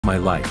my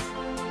life.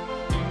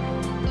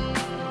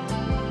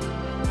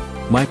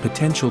 My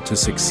potential to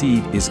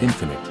succeed is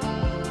infinite.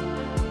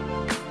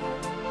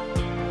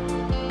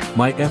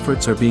 My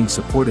efforts are being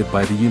supported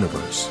by the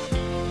universe.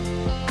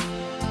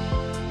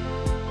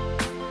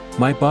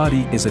 My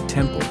body is a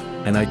temple,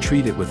 and I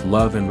treat it with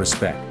love and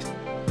respect.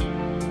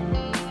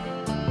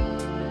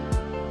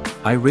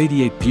 I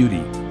radiate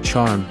beauty,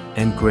 charm,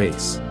 and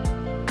grace.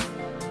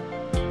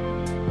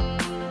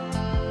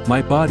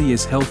 My body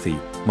is healthy,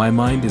 my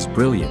mind is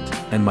brilliant,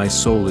 and my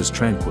soul is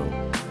tranquil.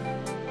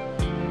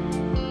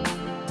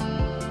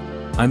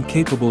 I'm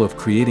capable of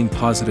creating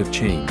positive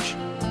change.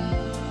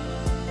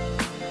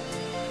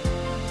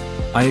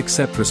 I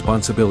accept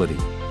responsibility.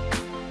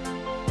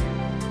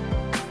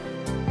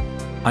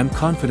 I'm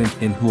confident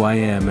in who I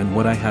am and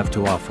what I have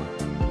to offer.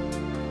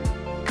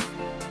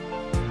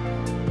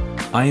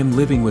 I am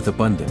living with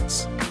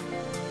abundance.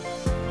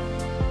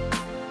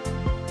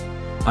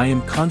 I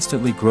am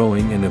constantly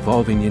growing and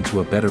evolving into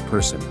a better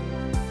person.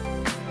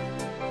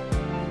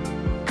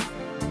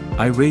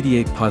 I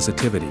radiate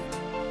positivity.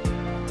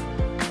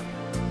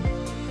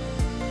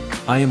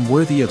 I am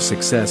worthy of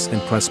success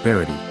and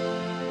prosperity.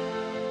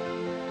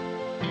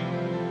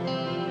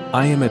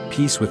 I am at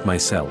peace with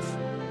myself.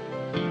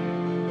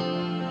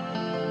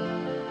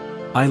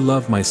 I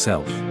love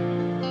myself.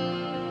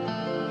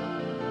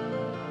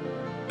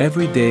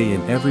 Every day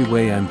in every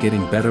way I'm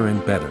getting better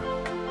and better.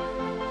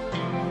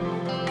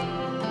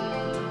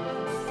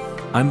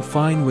 I'm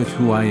fine with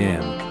who I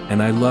am,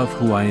 and I love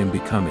who I am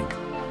becoming.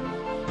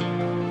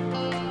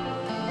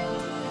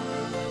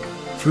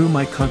 Through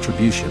my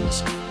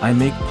contributions, I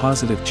make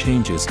positive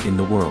changes in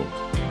the world.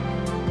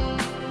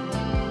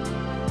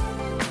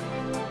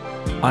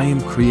 I am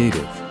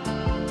creative.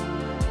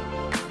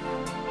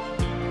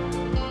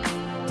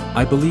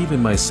 I believe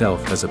in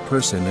myself as a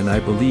person and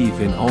I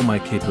believe in all my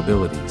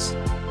capabilities.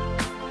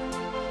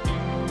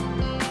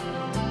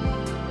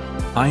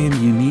 I am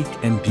unique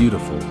and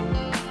beautiful.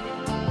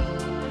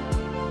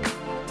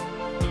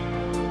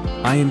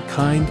 I am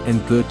kind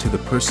and good to the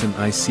person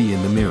I see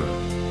in the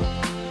mirror.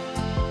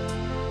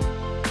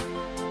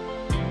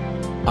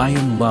 I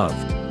am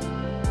loved.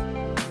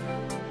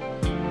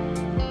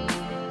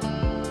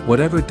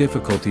 Whatever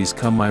difficulties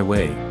come my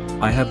way,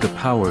 I have the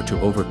power to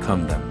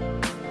overcome them.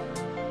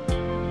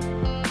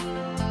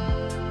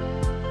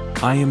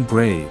 I am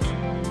brave.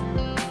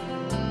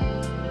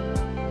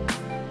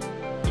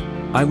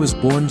 I was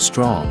born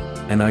strong,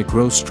 and I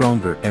grow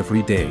stronger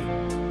every day.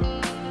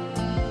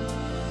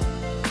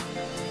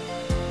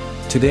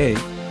 Today,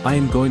 I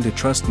am going to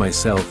trust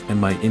myself and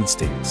my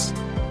instincts.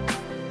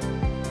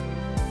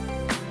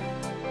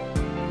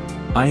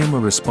 I am a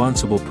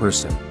responsible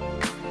person.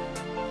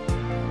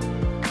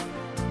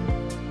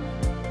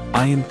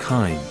 I am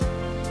kind.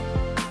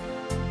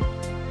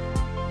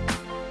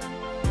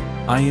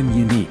 I am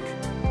unique.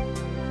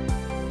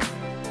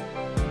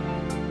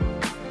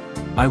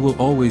 I will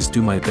always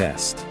do my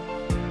best.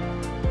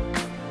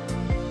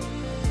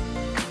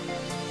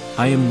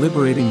 I am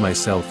liberating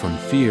myself from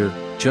fear,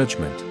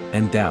 judgment,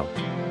 and doubt.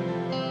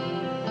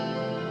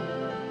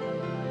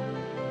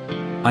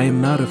 I am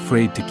not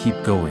afraid to keep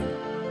going.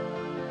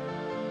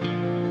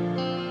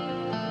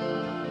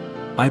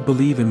 I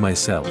believe in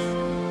myself.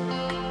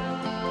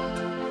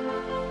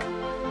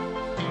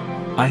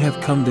 I have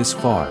come this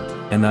far,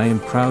 and I am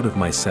proud of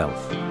myself.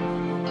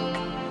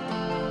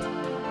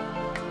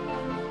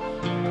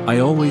 I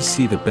always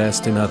see the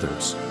best in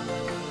others.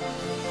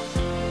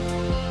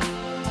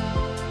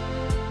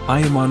 I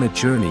am on a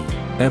journey,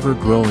 ever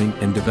growing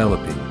and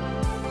developing.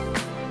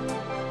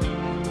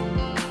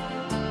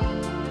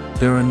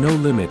 There are no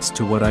limits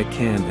to what I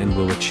can and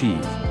will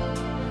achieve.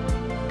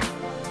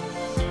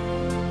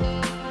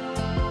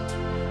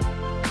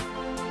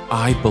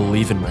 I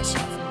believe in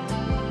myself.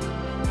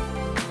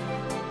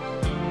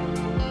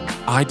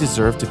 I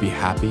deserve to be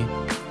happy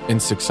and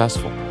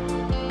successful.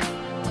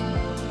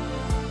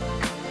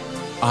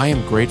 I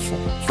am grateful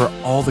for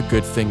all the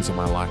good things in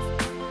my life.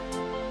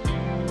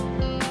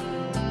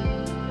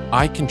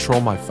 I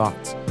control my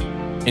thoughts,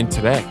 and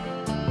today,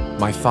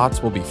 my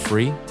thoughts will be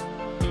free,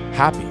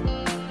 happy,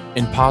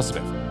 and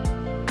positive.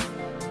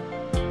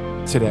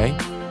 Today,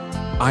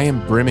 I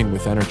am brimming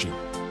with energy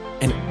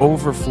and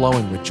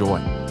overflowing with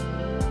joy.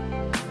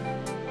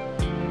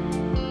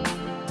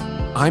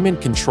 I'm in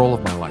control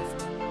of my life,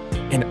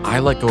 and I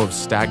let go of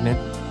stagnant,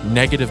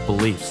 negative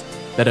beliefs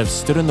that have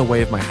stood in the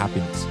way of my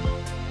happiness.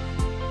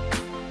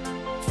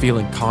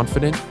 Feeling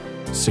confident,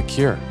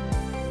 secure,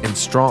 and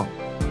strong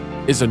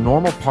is a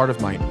normal part of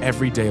my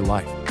everyday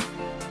life,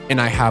 and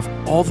I have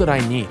all that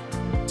I need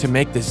to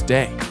make this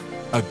day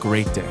a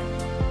great day.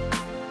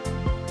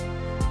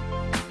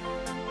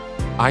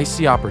 I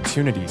see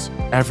opportunities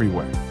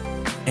everywhere,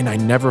 and I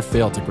never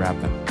fail to grab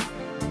them.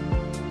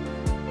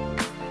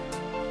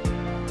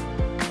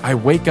 I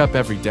wake up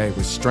every day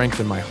with strength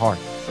in my heart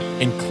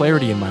and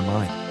clarity in my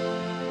mind.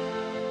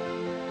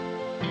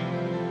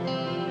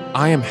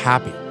 I am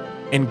happy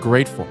and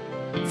grateful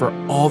for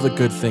all the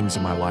good things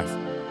in my life.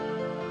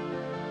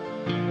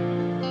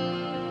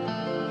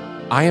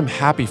 I am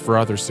happy for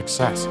others'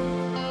 success,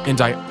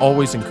 and I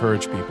always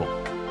encourage people.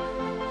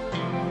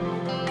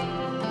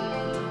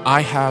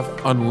 I have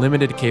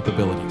unlimited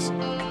capabilities.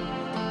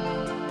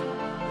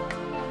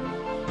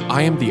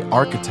 I am the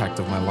architect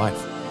of my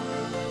life.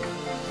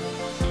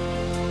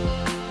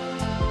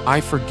 I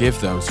forgive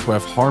those who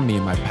have harmed me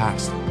in my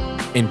past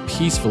and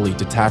peacefully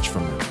detach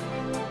from them.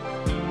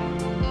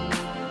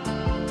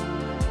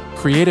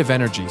 Creative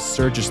energy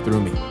surges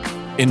through me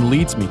and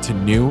leads me to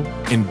new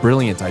and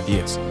brilliant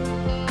ideas.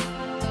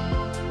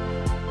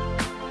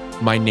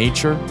 My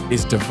nature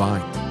is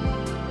divine.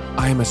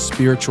 I am a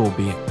spiritual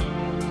being.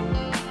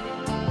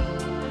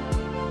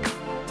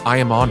 I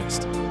am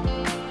honest.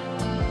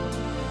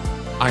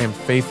 I am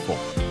faithful.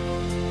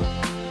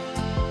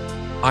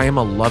 I am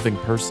a loving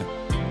person.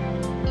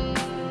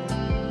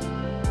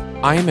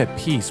 I am at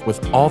peace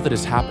with all that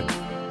has happened,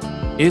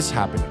 is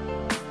happening,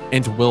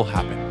 and will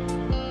happen.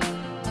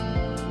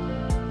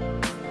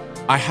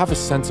 I have a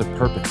sense of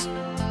purpose.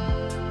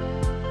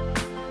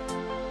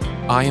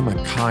 I am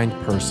a kind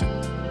person.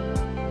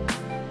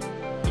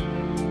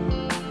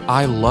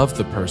 I love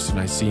the person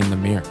I see in the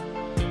mirror.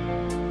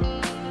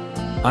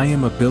 I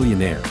am a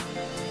billionaire.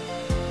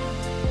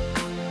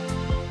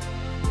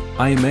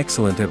 I am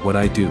excellent at what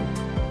I do.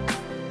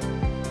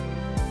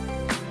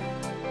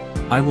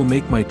 I will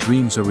make my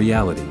dreams a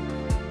reality.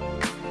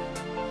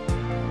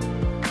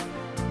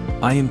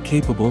 I am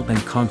capable and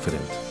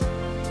confident.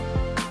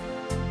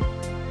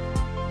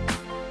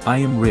 I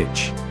am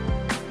rich.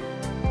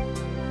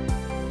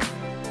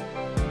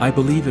 I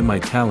believe in my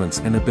talents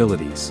and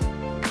abilities.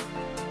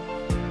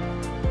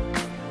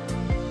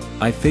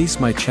 I face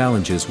my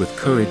challenges with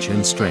courage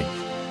and strength.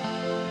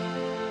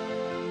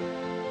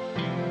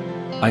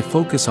 I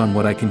focus on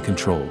what I can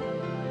control.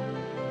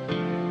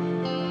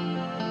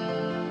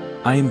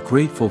 I am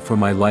grateful for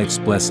my life's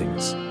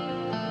blessings.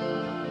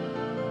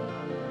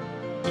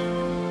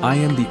 I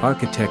am the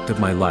architect of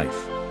my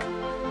life.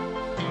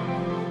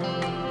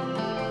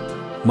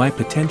 My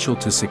potential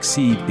to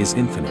succeed is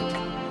infinite.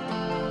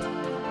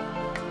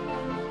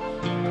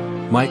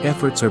 My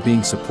efforts are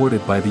being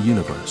supported by the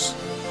universe.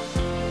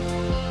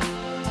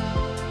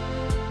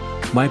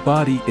 My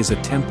body is a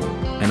temple,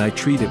 and I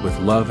treat it with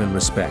love and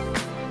respect.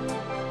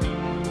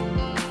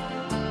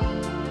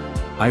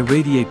 I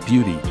radiate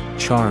beauty,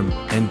 charm,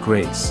 and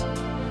grace.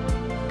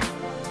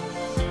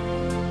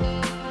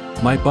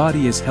 My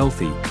body is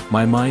healthy,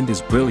 my mind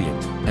is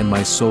brilliant, and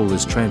my soul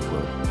is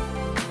tranquil.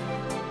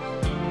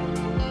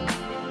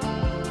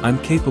 I'm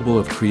capable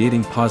of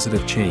creating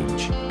positive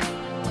change.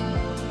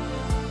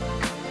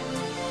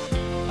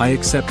 I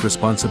accept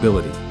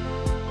responsibility.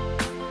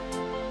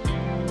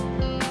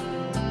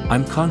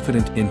 I'm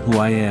confident in who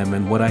I am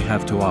and what I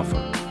have to offer.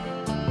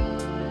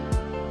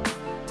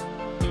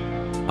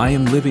 I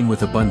am living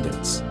with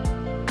abundance.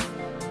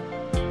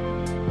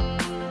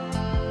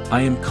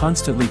 I am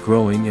constantly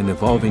growing and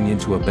evolving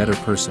into a better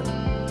person.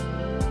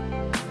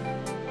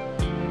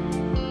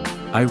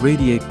 I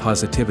radiate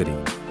positivity.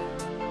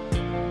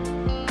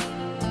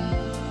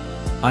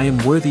 I am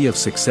worthy of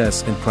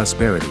success and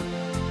prosperity.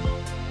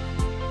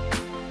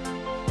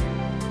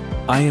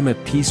 I am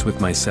at peace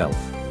with myself.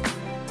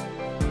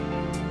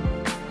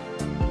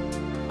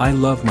 I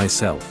love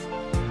myself.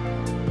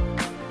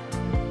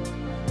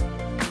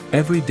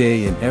 Every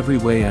day in every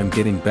way I'm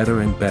getting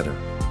better and better.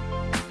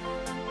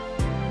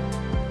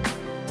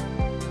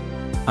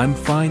 I'm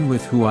fine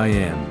with who I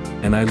am,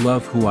 and I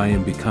love who I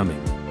am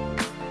becoming.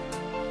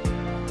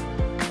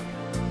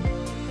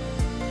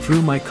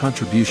 Through my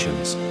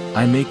contributions,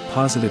 I make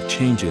positive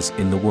changes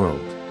in the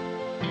world.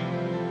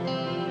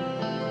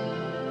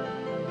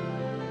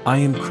 I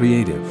am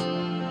creative.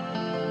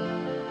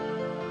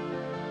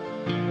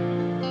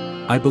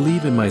 I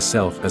believe in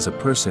myself as a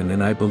person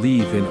and I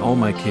believe in all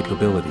my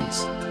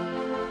capabilities.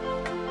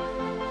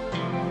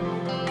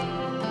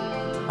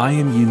 I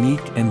am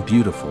unique and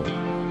beautiful.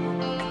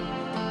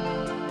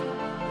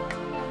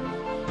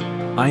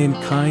 I am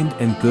kind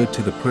and good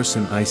to the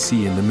person I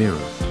see in the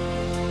mirror.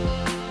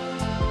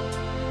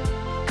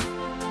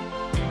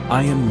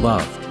 I am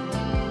loved.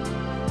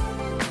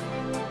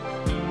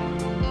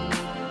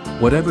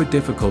 Whatever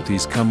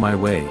difficulties come my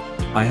way,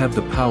 I have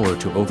the power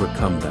to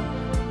overcome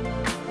them.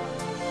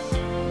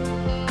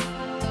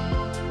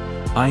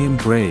 I am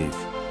brave.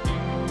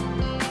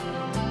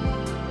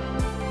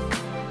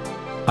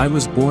 I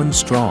was born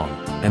strong,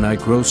 and I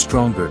grow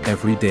stronger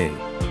every day.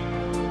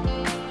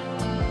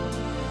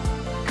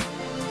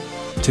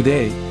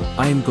 Today,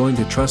 I am going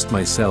to trust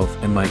myself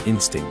and my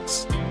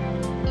instincts.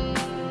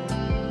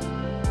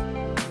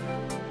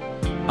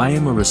 I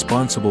am a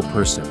responsible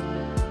person.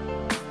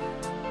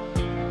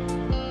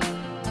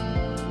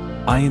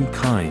 I am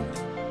kind.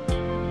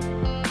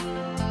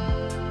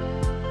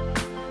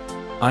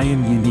 I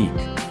am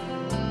unique.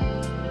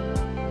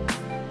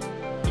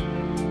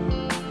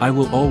 I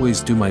will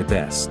always do my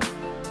best.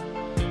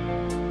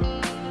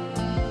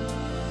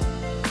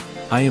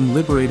 I am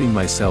liberating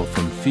myself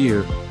from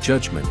fear,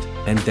 judgment,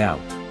 and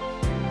doubt.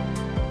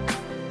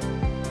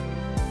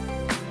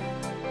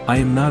 I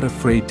am not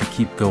afraid to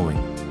keep going.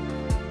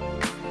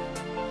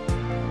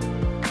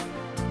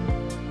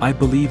 I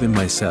believe in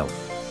myself.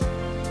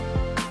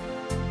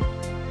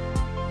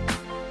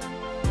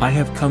 I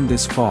have come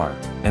this far,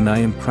 and I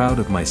am proud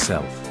of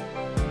myself.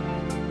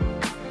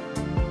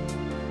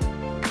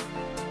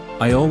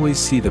 I always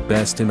see the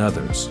best in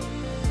others.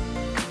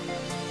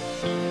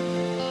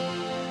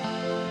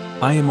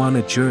 I am on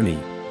a journey,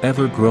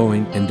 ever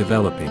growing and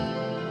developing.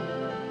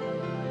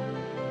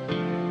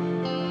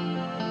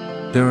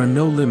 There are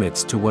no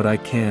limits to what I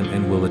can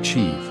and will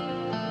achieve.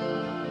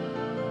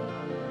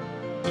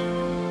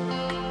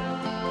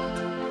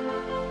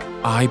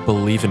 I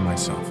believe in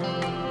myself.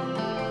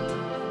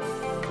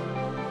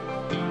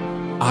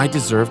 I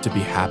deserve to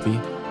be happy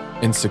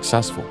and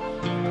successful.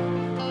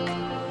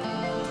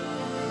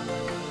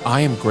 I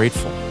am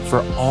grateful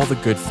for all the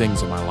good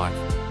things in my life.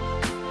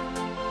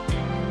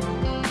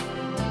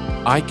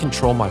 I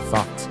control my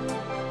thoughts,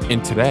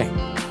 and today,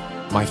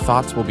 my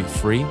thoughts will be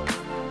free,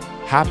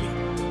 happy,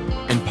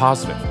 and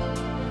positive.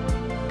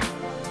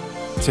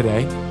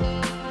 Today,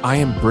 I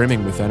am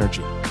brimming with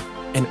energy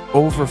and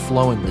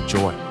overflowing with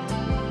joy.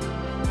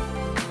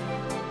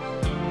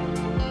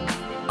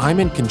 I'm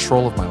in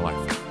control of my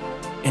life,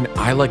 and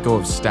I let go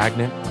of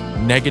stagnant,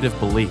 negative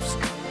beliefs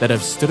that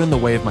have stood in the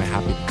way of my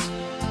happiness.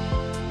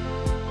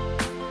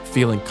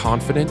 Feeling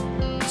confident,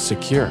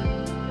 secure,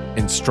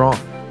 and strong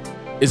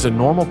is a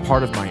normal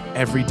part of my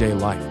everyday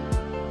life,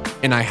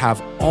 and I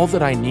have all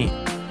that I need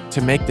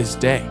to make this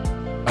day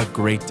a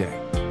great day.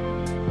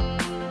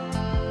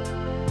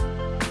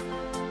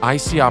 I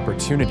see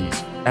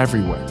opportunities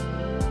everywhere,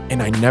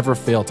 and I never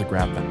fail to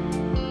grab them.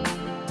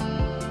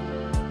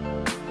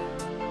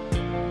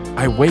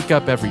 I wake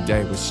up every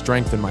day with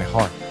strength in my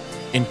heart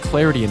and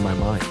clarity in my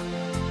mind.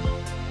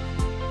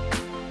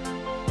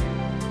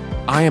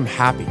 I am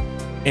happy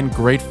and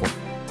grateful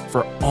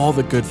for all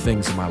the good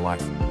things in my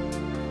life.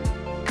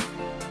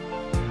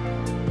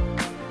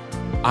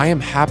 I am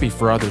happy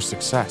for others'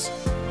 success,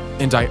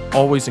 and I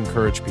always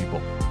encourage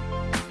people.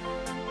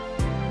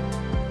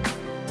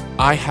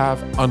 I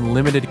have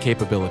unlimited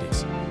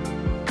capabilities.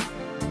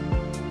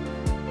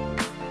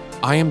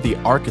 I am the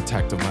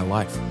architect of my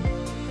life.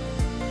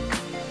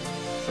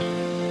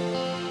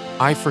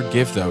 I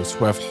forgive those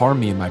who have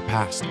harmed me in my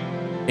past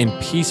and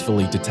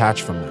peacefully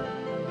detach from them.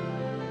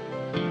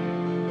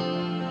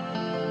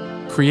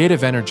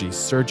 Creative energy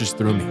surges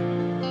through me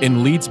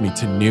and leads me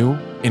to new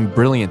and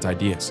brilliant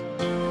ideas.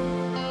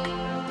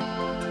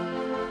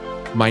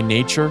 My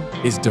nature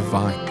is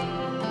divine.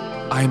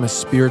 I am a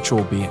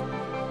spiritual being.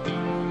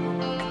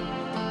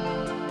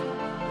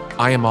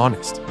 I am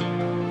honest.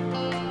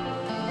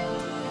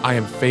 I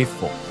am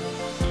faithful.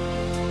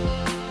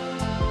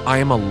 I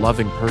am a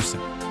loving person.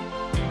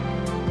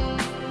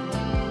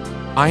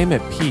 I am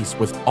at peace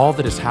with all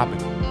that is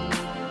happening,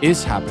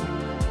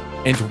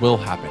 and will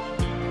happen.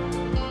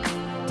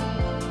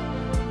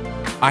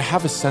 I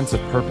have a sense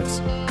of purpose.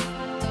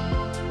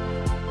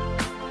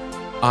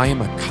 I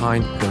am a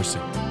kind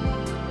person.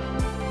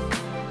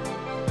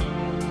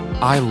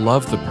 I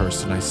love the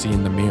person I see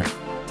in the mirror.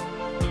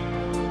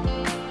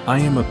 I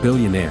am a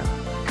billionaire.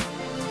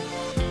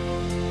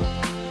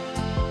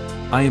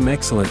 I am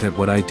excellent at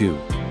what I do.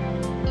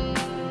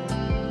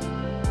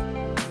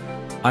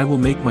 I will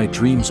make my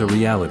dreams a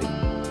reality.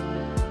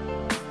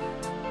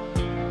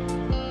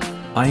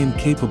 I am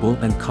capable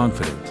and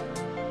confident.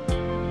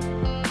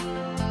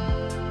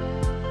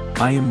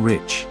 I am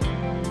rich.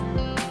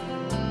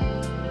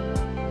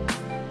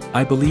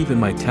 I believe in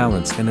my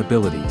talents and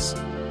abilities.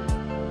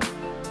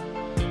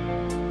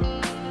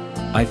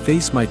 I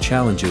face my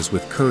challenges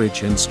with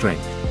courage and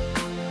strength.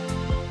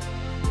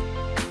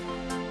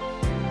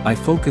 I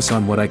focus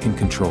on what I can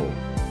control.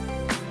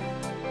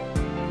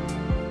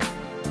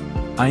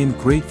 I am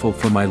grateful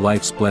for my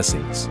life's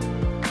blessings.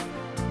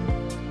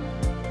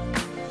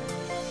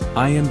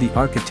 I am the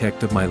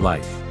architect of my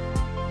life.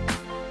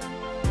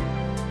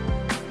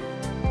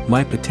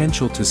 My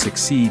potential to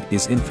succeed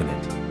is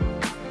infinite.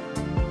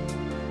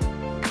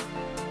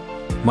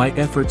 My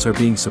efforts are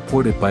being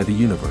supported by the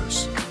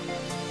universe.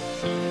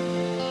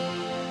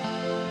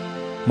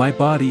 My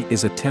body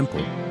is a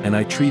temple, and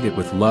I treat it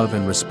with love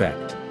and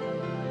respect.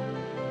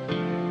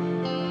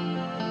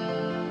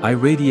 I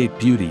radiate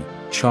beauty,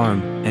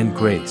 charm, and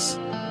grace.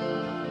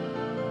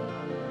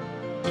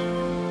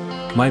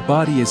 My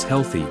body is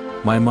healthy,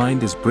 my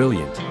mind is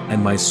brilliant,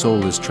 and my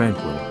soul is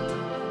tranquil.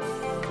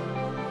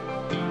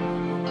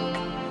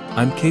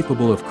 I'm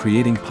capable of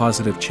creating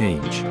positive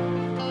change.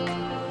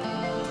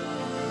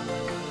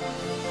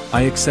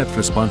 I accept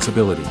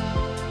responsibility.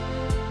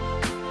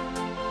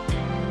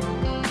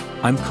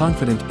 I'm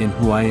confident in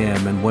who I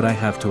am and what I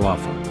have to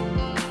offer.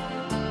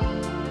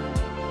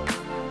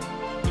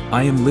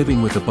 I am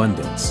living with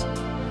abundance.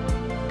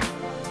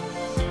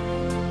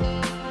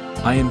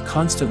 I am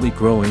constantly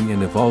growing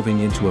and evolving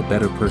into a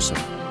better person.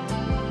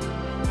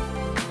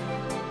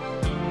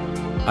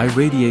 I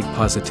radiate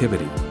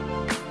positivity.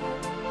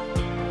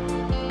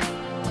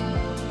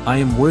 I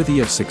am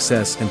worthy of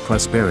success and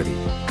prosperity.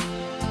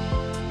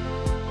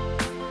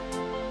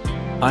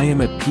 I am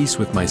at peace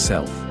with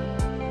myself.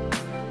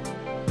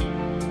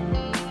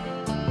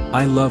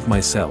 I love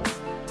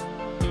myself.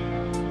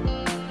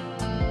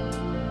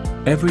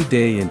 Every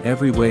day in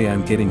every way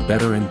I'm getting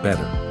better and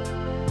better.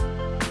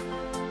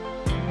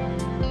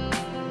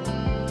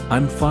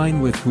 I'm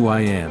fine with who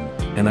I am,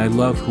 and I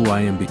love who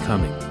I am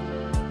becoming.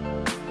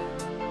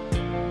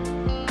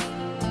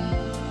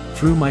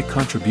 Through my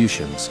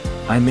contributions,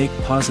 I make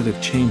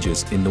positive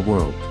changes in the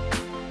world.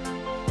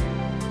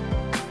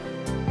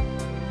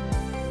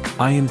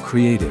 I am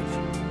creative.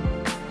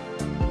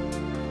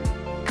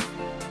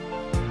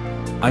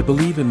 I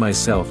believe in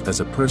myself as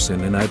a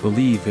person and I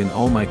believe in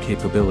all my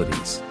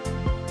capabilities.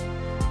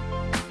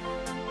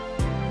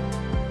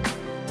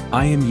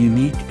 I am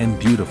unique and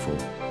beautiful.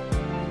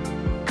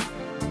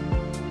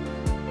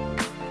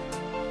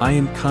 I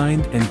am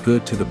kind and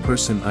good to the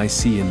person I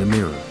see in the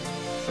mirror.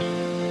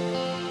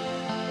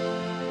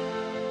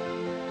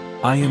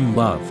 I am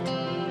loved.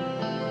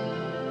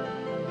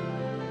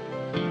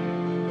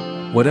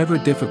 Whatever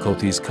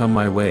difficulties come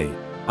my way,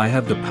 I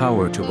have the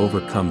power to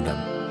overcome them.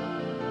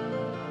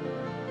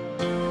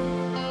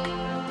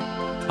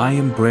 I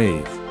am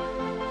brave.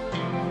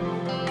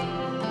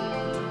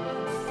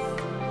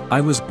 I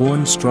was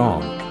born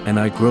strong, and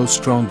I grow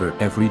stronger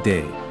every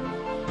day.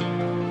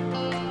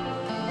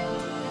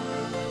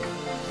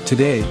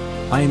 Today,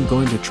 I am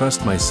going to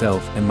trust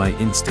myself and my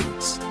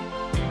instincts.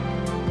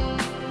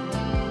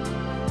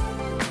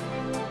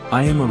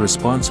 I am a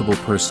responsible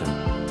person.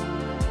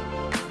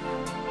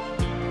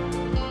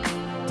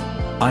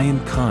 I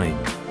am kind.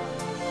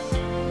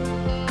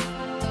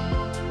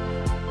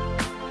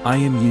 I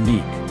am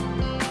unique.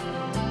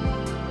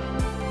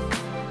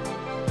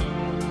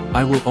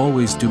 I will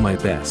always do my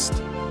best.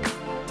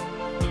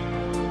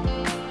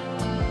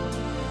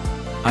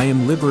 I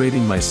am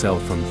liberating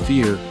myself from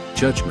fear,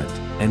 judgment,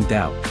 and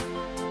doubt.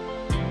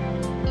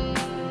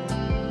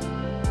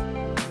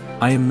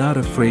 I am not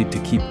afraid to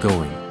keep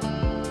going.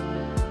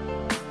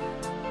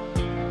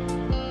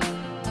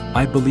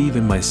 I believe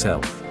in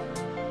myself.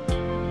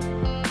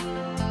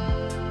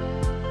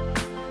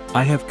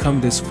 I have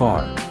come this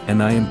far,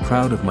 and I am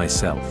proud of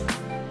myself.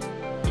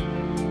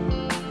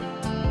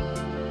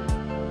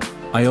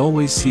 I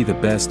always see the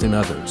best in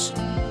others.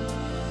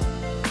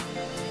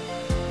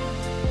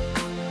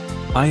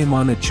 I am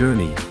on a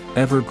journey,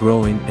 ever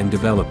growing and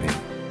developing.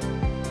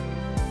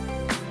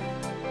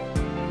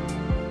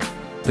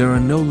 There are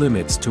no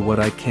limits to what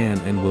I can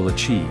and will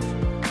achieve.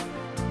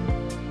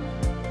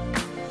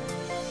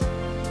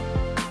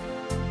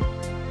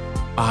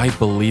 I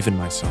believe in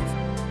myself.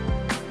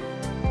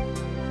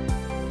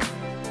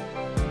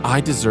 I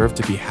deserve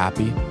to be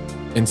happy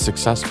and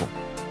successful.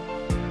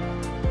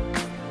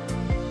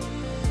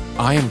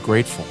 I am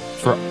grateful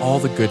for all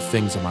the good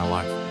things in my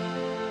life.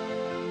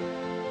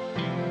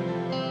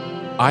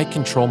 I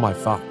control my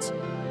thoughts,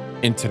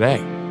 and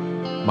today,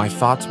 my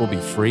thoughts will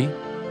be free,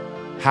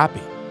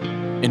 happy,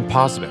 and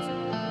positive.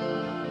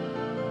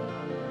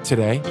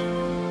 Today,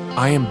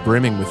 I am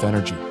brimming with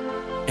energy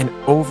and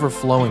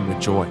overflowing with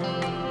joy.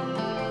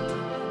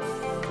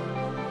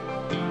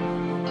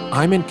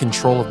 I'm in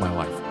control of my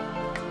life,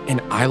 and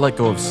I let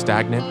go of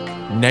stagnant,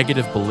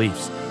 negative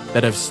beliefs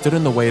that have stood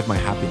in the way of my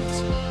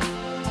happiness.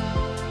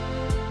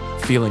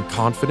 Feeling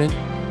confident,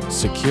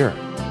 secure,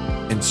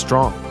 and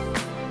strong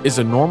is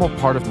a normal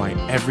part of my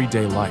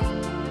everyday life,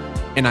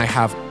 and I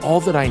have all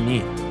that I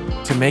need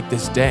to make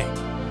this day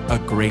a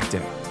great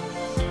day.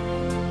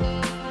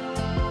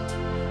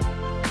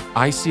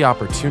 I see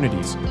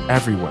opportunities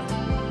everywhere,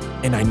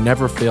 and I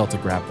never fail to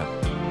grab them.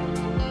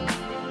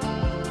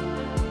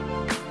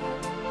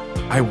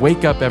 I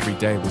wake up every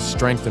day with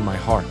strength in my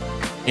heart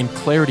and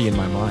clarity in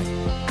my mind.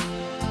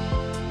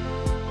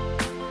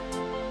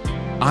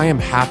 I am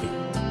happy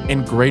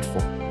and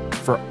grateful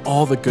for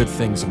all the good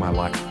things in my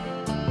life.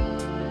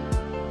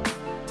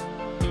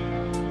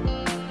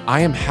 I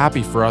am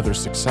happy for others'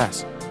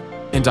 success,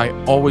 and I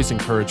always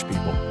encourage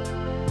people.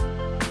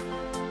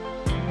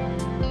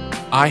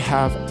 I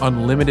have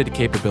unlimited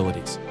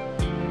capabilities.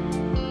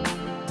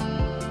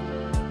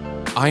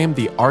 I am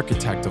the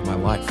architect of my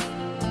life.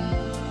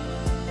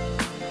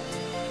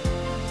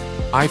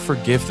 I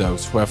forgive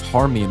those who have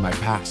harmed me in my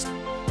past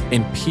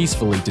and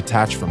peacefully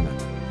detach from them.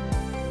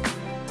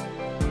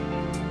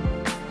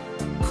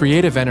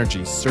 Creative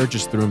energy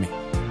surges through me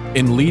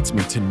and leads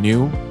me to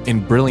new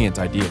and brilliant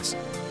ideas.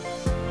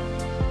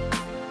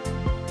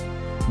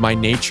 My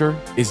nature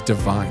is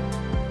divine.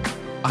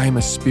 I am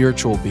a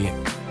spiritual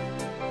being.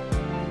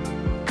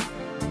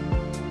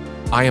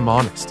 I am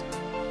honest.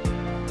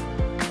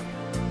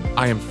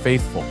 I am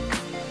faithful.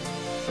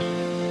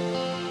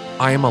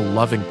 I am a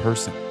loving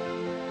person.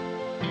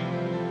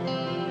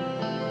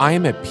 I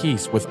am at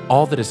peace with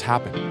all that has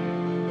happened,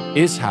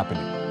 is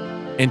happening,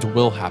 and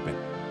will happen.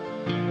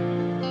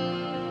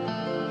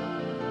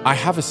 I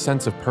have a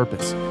sense of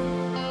purpose.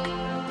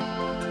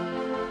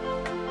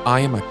 I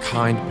am a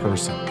kind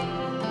person.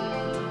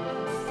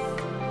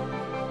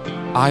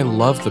 I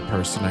love the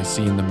person I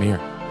see in the mirror.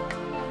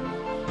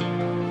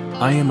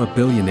 I am a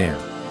billionaire.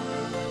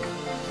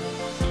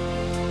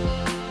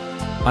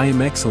 I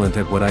am excellent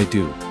at what I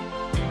do.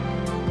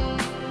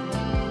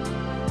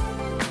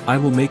 I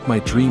will make my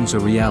dreams a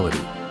reality.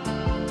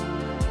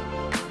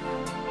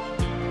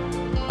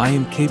 I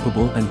am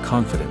capable and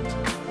confident.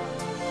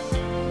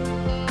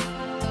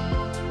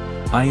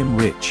 I am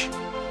rich.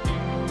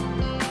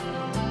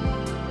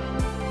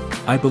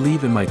 I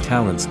believe in my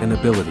talents and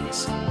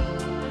abilities.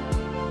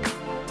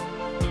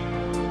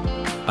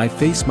 I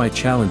face my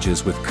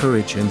challenges with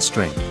courage and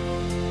strength.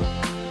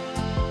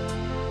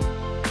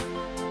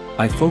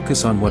 I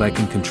focus on what I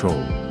can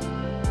control.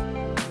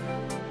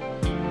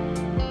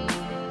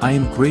 I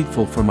am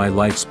grateful for my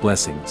life's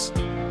blessings.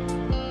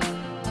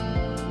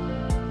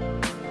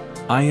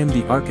 I am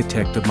the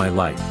architect of my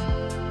life.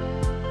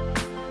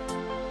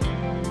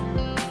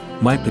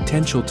 My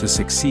potential to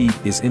succeed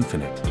is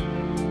infinite.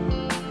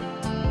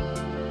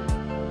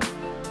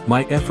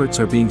 My efforts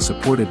are being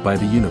supported by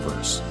the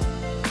universe.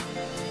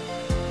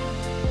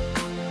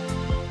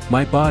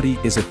 My body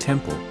is a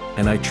temple,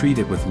 and I treat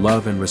it with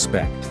love and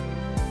respect.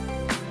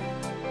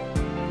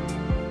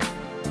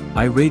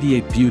 I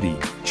radiate beauty,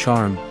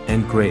 charm,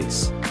 and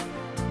grace.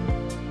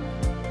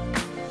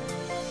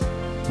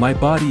 My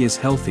body is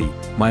healthy,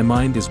 my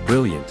mind is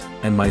brilliant,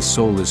 and my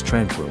soul is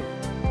tranquil.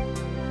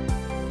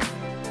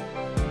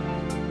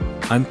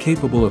 I'm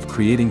capable of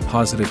creating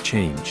positive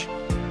change.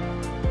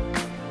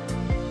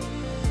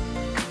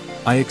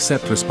 I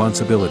accept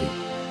responsibility.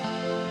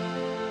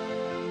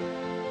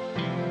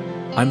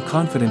 I'm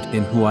confident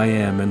in who I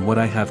am and what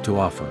I have to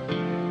offer.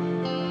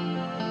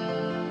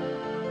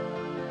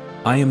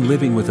 I am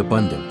living with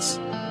abundance.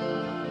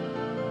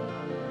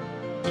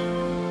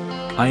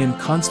 I am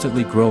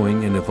constantly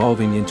growing and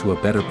evolving into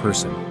a better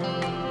person.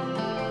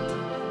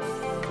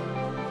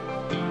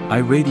 I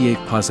radiate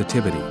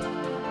positivity.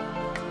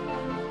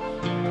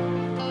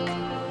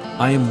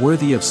 I am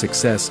worthy of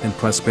success and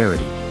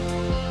prosperity.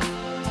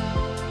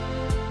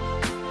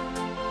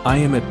 I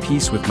am at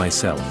peace with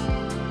myself.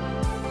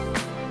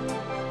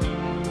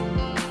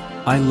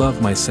 I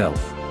love myself.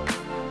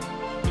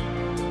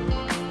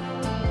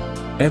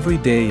 Every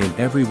day in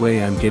every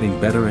way I'm getting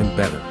better and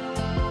better.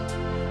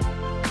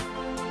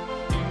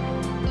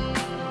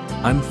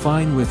 I'm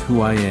fine with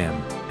who I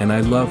am, and I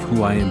love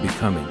who I am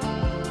becoming.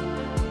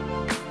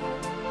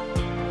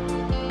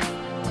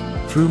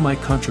 Through my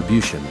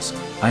contributions,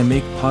 I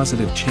make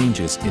positive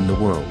changes in the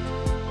world.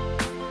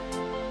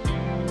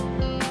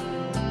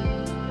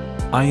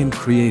 I am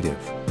creative.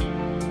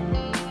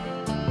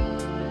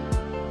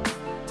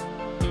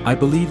 I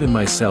believe in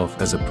myself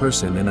as a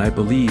person and I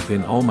believe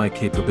in all my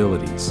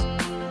capabilities.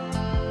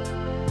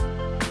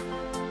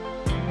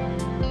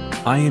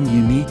 I am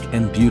unique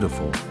and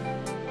beautiful.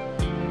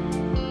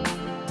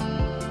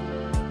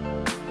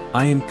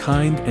 I am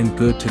kind and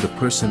good to the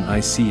person I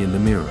see in the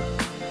mirror.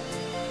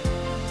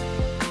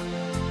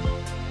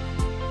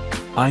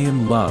 I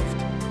am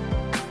loved.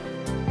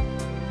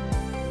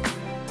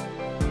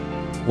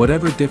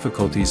 Whatever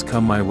difficulties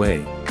come my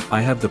way,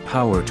 I have the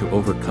power to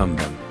overcome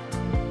them.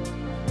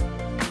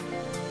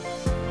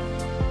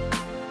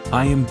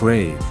 I am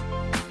brave.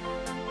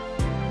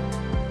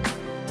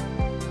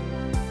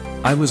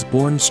 I was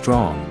born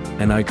strong,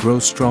 and I grow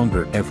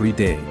stronger every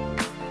day.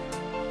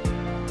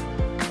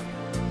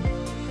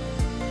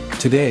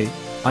 Today,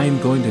 I am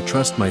going to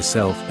trust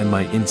myself and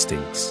my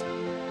instincts.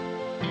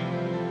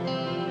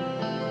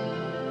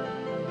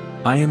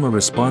 I am a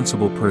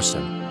responsible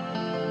person.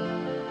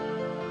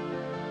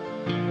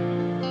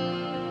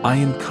 I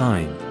am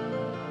kind.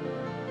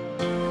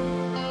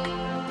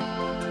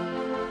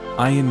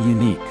 I am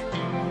unique.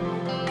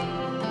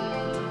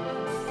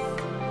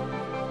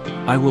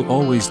 I will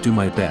always do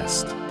my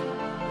best.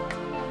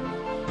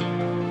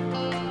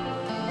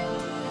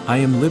 I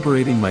am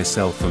liberating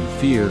myself from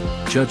fear,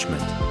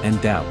 judgment, and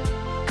doubt.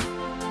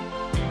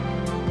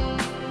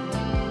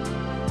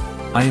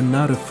 I am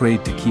not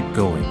afraid to keep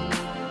going.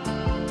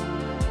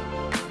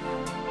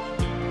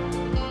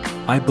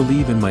 I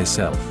believe in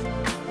myself.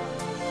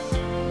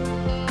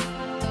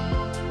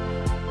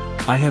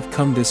 I have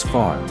come this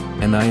far,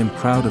 and I am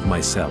proud of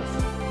myself.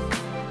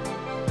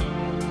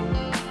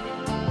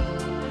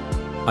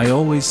 I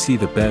always see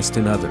the best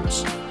in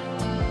others.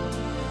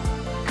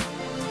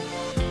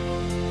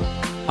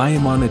 I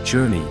am on a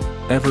journey,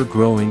 ever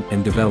growing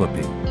and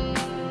developing.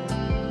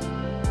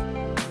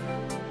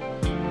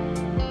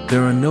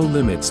 There are no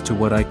limits to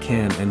what I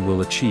can and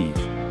will achieve.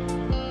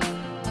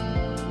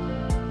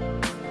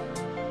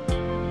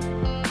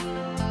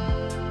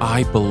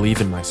 I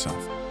believe in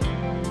myself.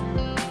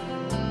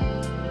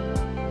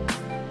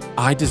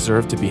 I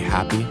deserve to be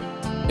happy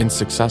and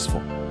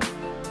successful.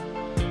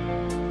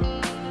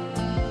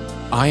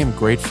 I am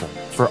grateful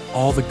for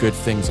all the good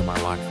things in my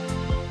life.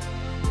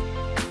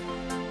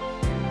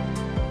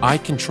 I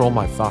control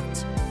my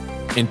thoughts,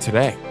 and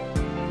today,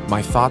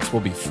 my thoughts will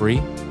be free,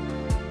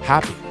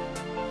 happy,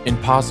 and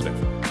positive.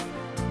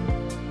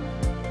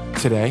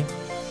 Today,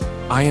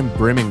 I am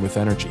brimming with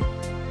energy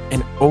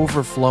and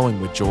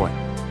overflowing with joy.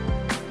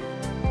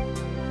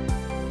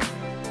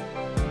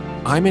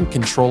 I'm in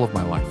control of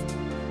my life,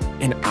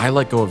 and I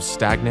let go of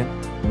stagnant,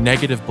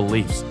 negative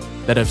beliefs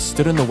that have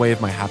stood in the way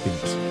of my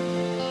happiness.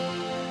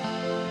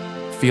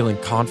 Feeling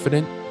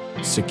confident,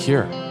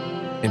 secure,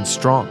 and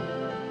strong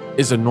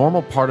is a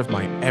normal part of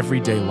my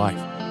everyday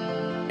life,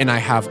 and I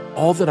have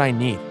all that I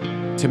need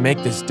to make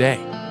this day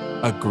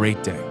a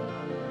great day.